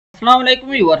Assalamu alaikum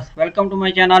viewers, welcome to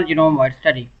my channel Genome Wide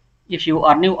Study. If you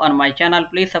are new on my channel,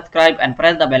 please subscribe and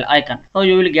press the bell icon so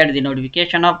you will get the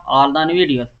notification of all the new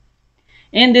videos.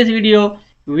 In this video,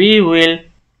 we will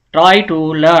try to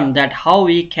learn that how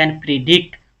we can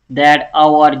predict that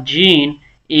our gene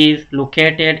is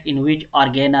located in which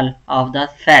organelle of the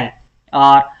cell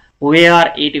or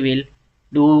where it will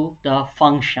do the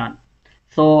function.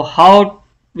 So how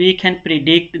we can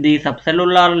predict the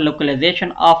subcellular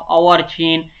localization of our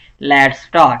gene? Let's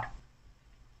start.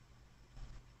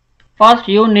 First,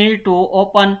 you need to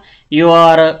open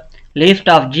your list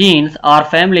of genes or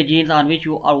family genes on which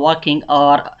you are working,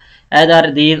 or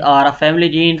either these are family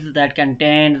genes that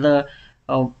contains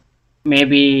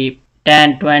maybe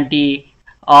 10, 20,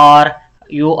 or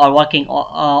you are working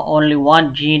only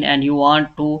one gene and you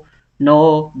want to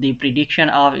know the prediction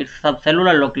of its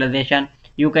subcellular localization.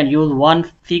 You can use one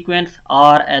sequence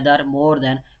or either more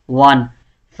than one.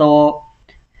 So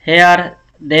here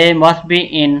they must be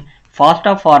in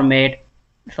FASTA format.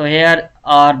 So here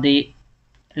are the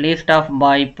list of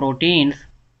my proteins.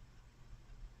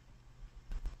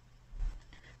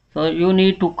 So you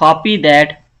need to copy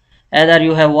that, either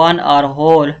you have one or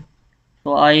whole.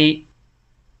 So I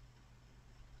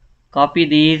copy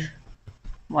these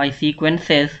my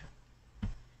sequences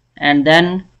and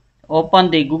then open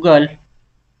the Google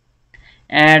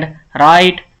and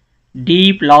write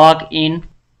Deeploc in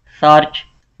search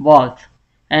box,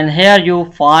 and here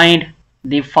you find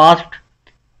the first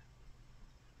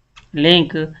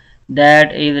link,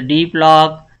 that is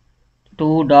Deeploc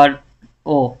 2.0,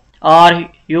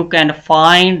 or you can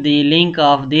find the link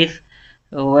of this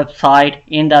website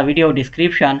in the video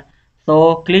description.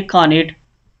 So click on it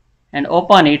and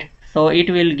open it. So it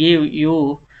will give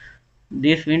you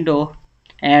this window,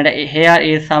 and here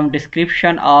is some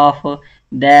description of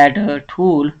that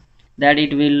tool, that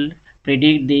it will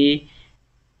predict the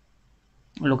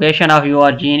location of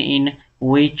your gene in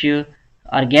which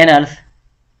organelles.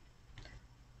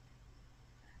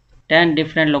 10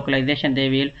 different localization they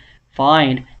will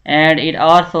find, and it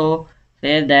also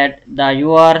says that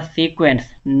your sequence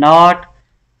not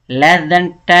less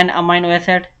than 10 amino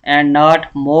acids and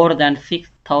not more than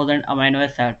 6000 amino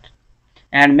acids,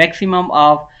 and maximum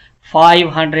of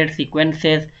 500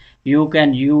 sequences you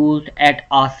can use at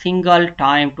a single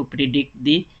time to predict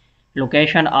the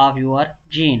location of your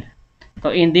gene. So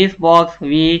in this box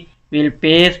we will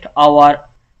paste our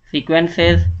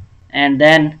sequences and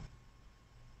then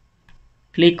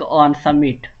click on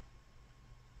submit.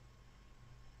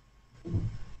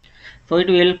 So it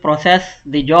will process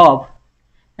the job,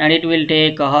 and it will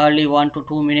take hardly 1 to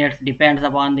 2 minutes, depends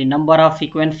upon the number of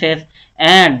sequences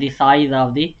and the size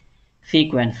of the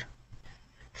sequence.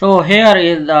 So here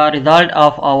is the result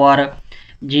of our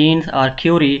genes or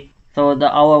query. So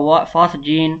our first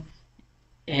gene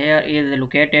here is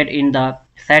located in the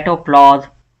cytoplasm,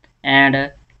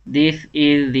 and this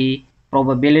is the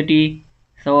probability.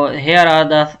 So here are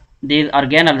these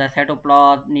organelles: the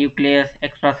cytoplasm, nucleus,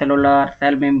 extracellular,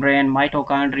 cell membrane,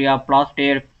 mitochondria,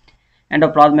 plasmid,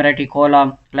 endoplasmic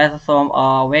reticulum, lysosome,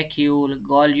 vacuole,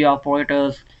 Golgi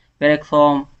apparatus,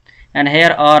 peroxisome, and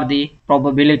here are the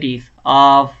probabilities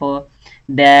of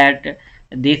that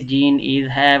this gene is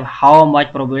have how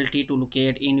much probability to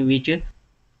locate in which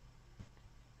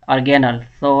organelle.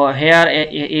 So here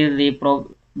is the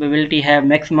probability have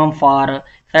maximum for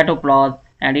cytoplasm,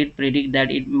 and it predicts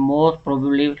that it most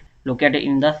probably located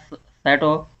in the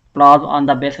cytoplasm on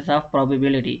the basis of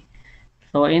probability.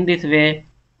 So in this way,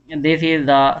 this is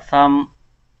the some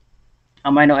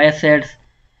amino acids,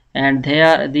 and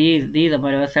there these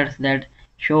amino acids that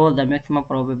show the maximum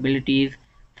probabilities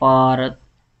for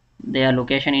their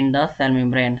location in the cell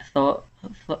membrane. So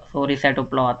sorry,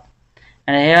 cytoplasm.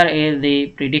 And here is the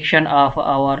prediction of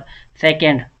our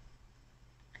second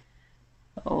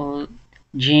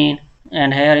gene,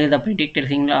 and here is the predicted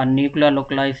signal or nuclear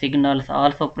localized signals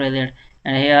also present,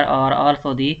 and here are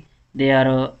also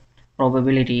their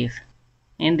probabilities.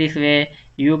 In this way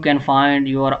you can find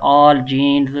your all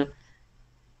genes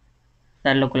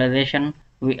cell localization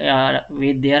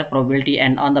with their probability,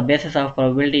 and on the basis of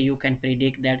probability you can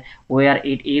predict that where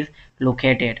it is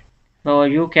located. So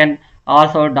you can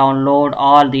also download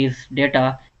all these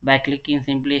data by clicking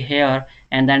simply here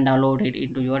and then download it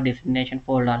into your destination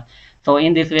folder. So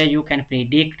in this way you can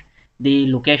predict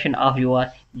the location of your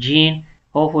gene.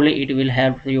 Hopefully it will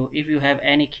help you. If you have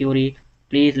any query,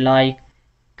 please like,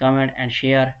 comment and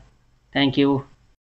share. Thank you.